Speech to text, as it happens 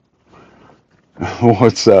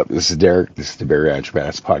What's up? This is Derek. This is the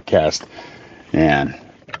Bariatric podcast. And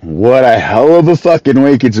what a hell of a fucking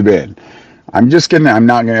week it's been. I'm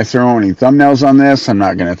not gonna throw any thumbnails on this. I'm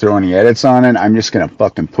not gonna throw any edits on it. I'm just gonna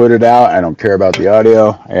fucking put it out. I don't care about the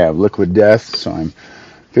audio. I have liquid death, so I'm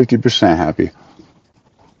 50% happy.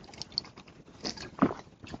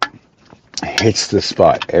 Hits the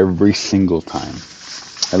spot every single time.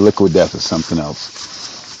 And liquid death is something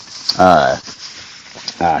else.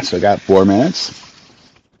 So I got 4 minutes.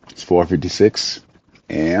 It's 4:56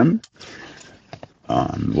 a.m.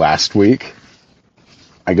 Last week,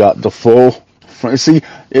 I got the full. See,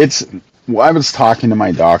 it's. I was talking to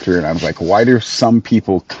my doctor, and I was like, "Why do some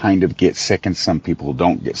people kind of get sick, and some people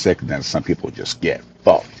don't get sick, and then some people just get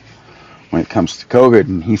fucked when it comes to COVID?"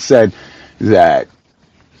 And he said that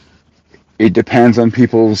it depends on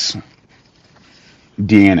people's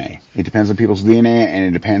DNA. It depends on people's DNA, and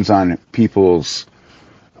it depends on people's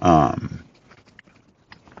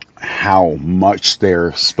how much they're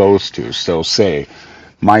exposed to. So, say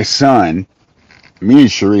my son, me and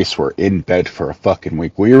Sharice were in bed for a fucking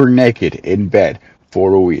week. We were naked in bed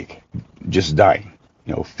for a week, just dying.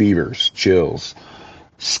 Fevers, chills,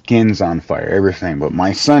 skin's on fire, everything. But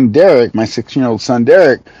my son Derek, my 16-year-old son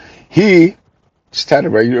Derek, he just had a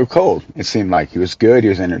regular cold. It seemed like he was good, he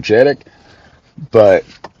was energetic, but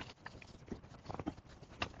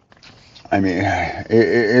I mean,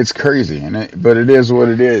 it's crazy, but it is what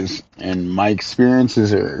it is. And my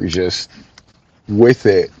experiences are just with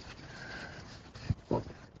it.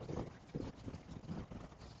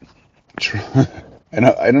 I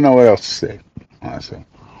don't know what else to say, honestly.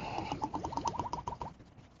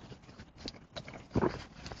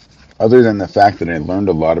 Other than the fact that I learned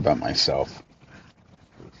a lot about myself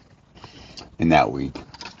in that week.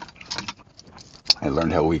 I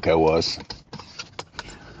learned how weak I was.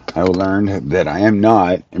 I learned that I am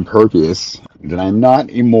not impervious, that I'm not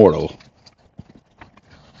immortal,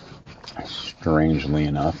 strangely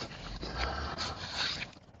enough.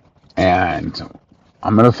 And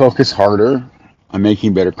I'm going to focus harder on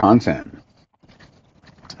making better content.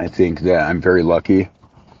 I think that I'm very lucky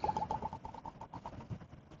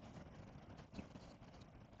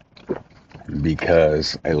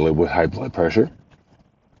because I live with high blood pressure.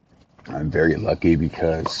 I'm very lucky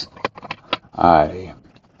because I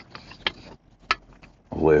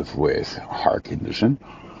live with heart condition.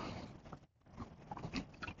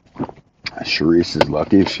 Sharice is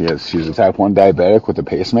lucky. She's a type 1 diabetic with a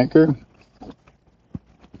pacemaker.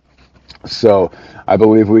 So I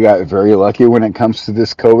believe we got very lucky when it comes to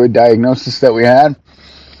this COVID diagnosis that we had.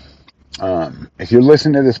 If you're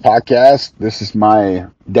listening to this podcast, this is my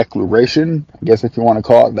declaration, I guess if you want to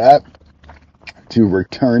call it that, to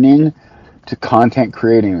returning to content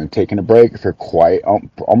creating and taking a break for quite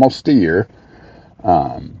almost a year.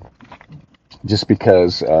 Just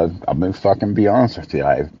because I'm gonna fucking be honest with you,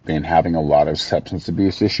 I've been having a lot of substance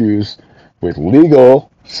abuse issues with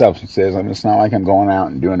legal substances. I mean, it's not like I'm going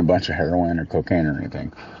out and doing a bunch of heroin or cocaine or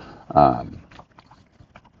anything.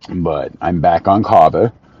 But I'm back on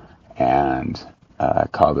Kava, and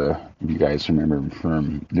Kava, you guys remember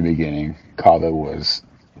from the beginning, Kava was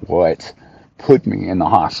what put me in the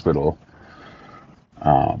hospital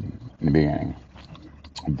in the beginning.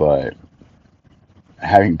 But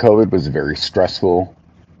having COVID was very stressful,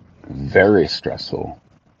 very stressful,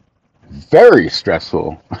 very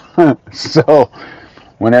stressful. So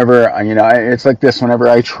whenever, it's like this, whenever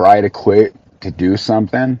I try to quit to do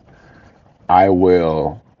something, I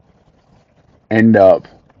will end up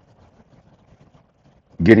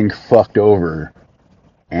getting fucked over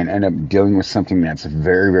and end up dealing with something that's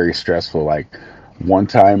very, very stressful. Like one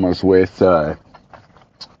time was with,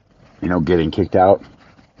 getting kicked out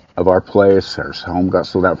of our place. Our home got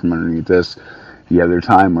sold out from underneath this. The other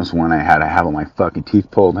time was when I had to have all my fucking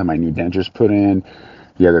teeth pulled and my new dentures put in.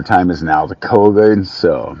 The other time is now the COVID.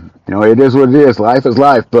 So, it is what it is. Life is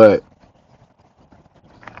life. But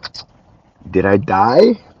did I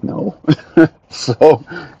die? No. So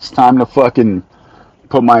it's time to fucking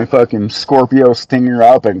put my fucking Scorpio stinger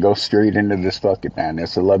up and go straight into this fucking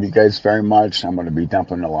madness. I love you guys very much. I'm going to be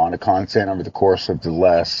dumping a lot of content over the course of the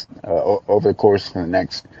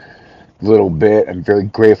next little bit. I'm very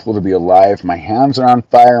grateful to be alive. My hands are on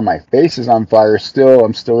fire. My face is on fire still.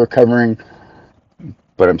 I'm still recovering,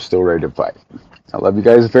 but I'm still ready to fight. I love you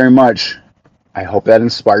guys very much. I hope that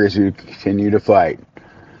inspires you to continue to fight.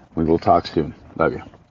 We will talk soon. Love you.